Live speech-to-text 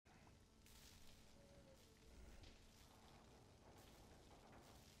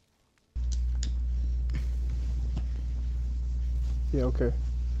Yeah, okay.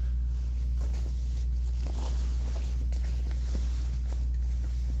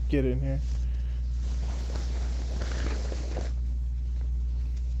 Get in here.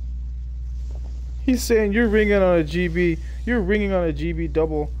 He's saying you're ringing on a GB. You're ringing on a GB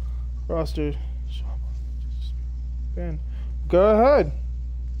double roster. Ben, go ahead.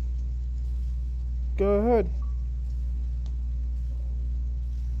 Go ahead.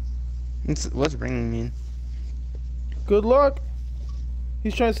 What's ringing mean? Good luck.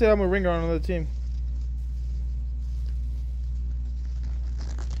 He's trying to say I'm a ringer on another team.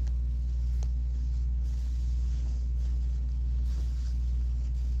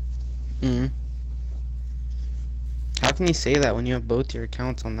 How can you say that when you have both your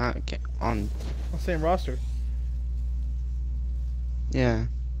accounts on that on the same roster? Yeah.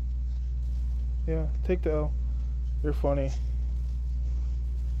 Yeah, take the L. You're funny.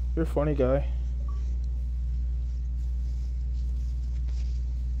 You're a funny guy.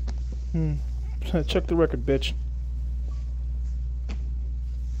 Check the record, bitch.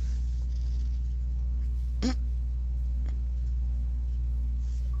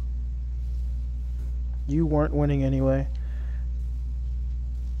 You weren't winning anyway.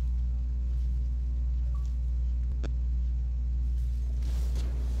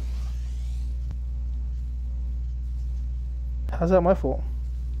 How's that my fault?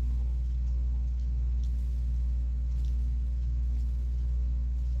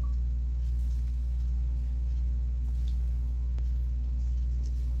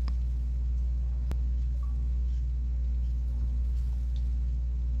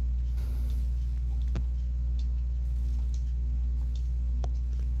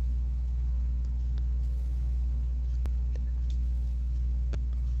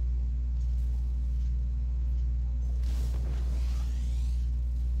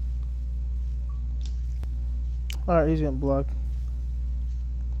 Alright, he's getting blocked.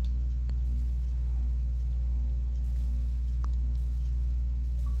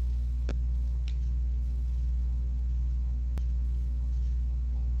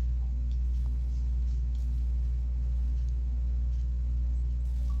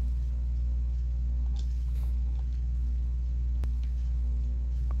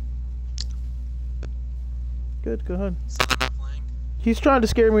 Good, go ahead. He's trying to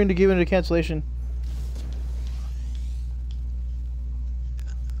scare me into giving it a cancellation.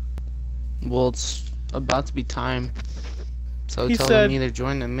 Well, it's about to be time. So He tell said, them either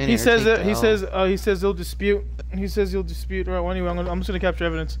join the minute. He or says take that the L. he says he'll dispute. He says he'll dispute. Right. Well, anyway, I'm just gonna capture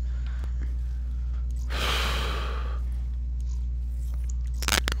evidence.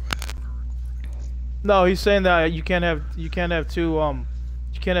 No, he's saying that you can't have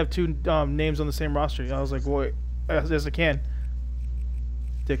two names on the same roster. I was like, well, yes, I can.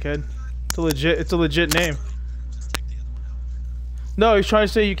 Dickhead. It's a legit name. No, he's trying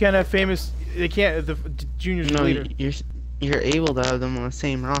to say you can't have famous. They can't. The juniors No, leader. you're able to have them on the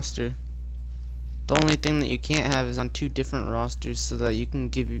same roster. The only thing that you can't have is on two different rosters, so that you can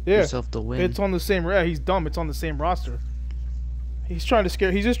give yourself the win. It's on the same. Yeah, he's dumb. It's on the same roster. He's trying to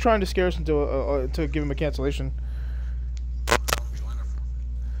scare. He's just trying to scare us into to give him a cancellation.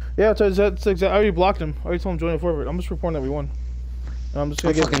 Yeah, that's exactly. I already blocked him. I already told him join the forfeit. I'm just reporting that we won. And I'm just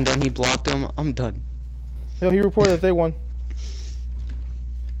gonna I'm fucking done. He blocked him. I'm done. Yeah, he reported that they won.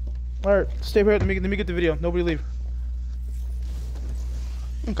 All right, stay here. Let me get the video. Nobody leave.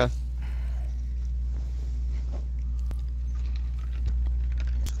 Okay.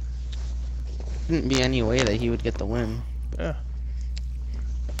 Wouldn't be any way that he would get the win. Yeah.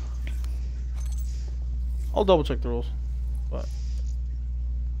 I'll double check the rules. But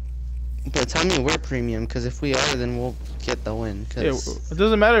tell me we're premium, because if we are, then we'll get the win. Cause yeah, it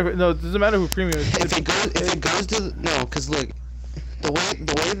doesn't matter. It doesn't matter who premium is. If it goes to no, because look, the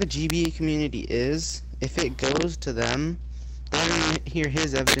way the GB community is, if it goes to them, they're gonna hear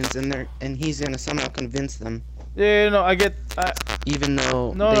his evidence and he's gonna somehow convince them. Yeah, no, I get. Even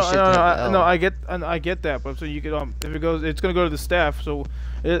though no, I get that, but so you could if it goes, it's gonna go to the staff. So,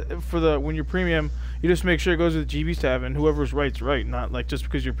 when you're premium, you just make sure it goes to the GB staff, and whoever's right's right, not like just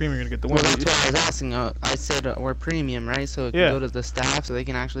because you're premium you're gonna get the win. Well, that's what I was asking. I said we're premium, right? So it can go to the staff, so they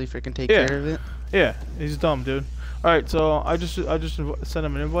can actually freaking take care of it. Yeah, he's dumb, dude. All right, so I just sent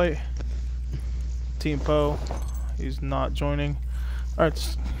him an invite. Team Poe, he's not joining. All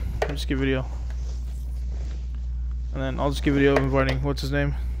right, just give video. And then I'll just give video inviting, what's his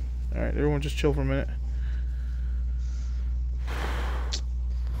name? Alright, everyone just chill for a minute.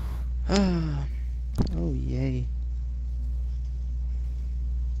 Oh, yay.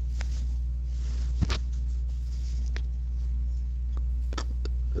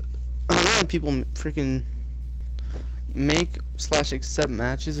 I don't know when people freaking make / accept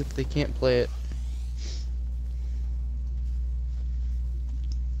matches if they can't play it.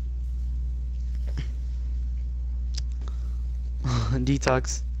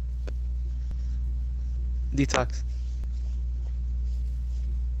 Detox. Detox.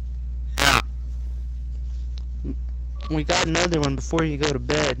 We got another one before you go to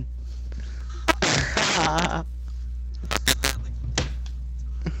bed.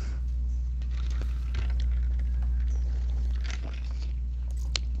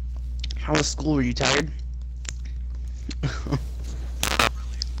 How was school? Were you tired?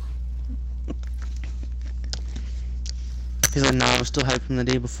 He's like, nah, I was still hyped from the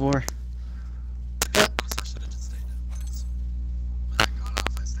day before.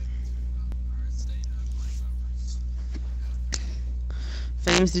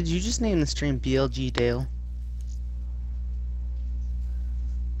 Fames, did you just name the stream BLG Dale?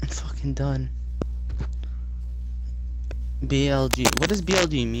 I'm fucking done. BLG. What does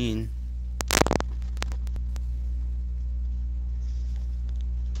BLG mean?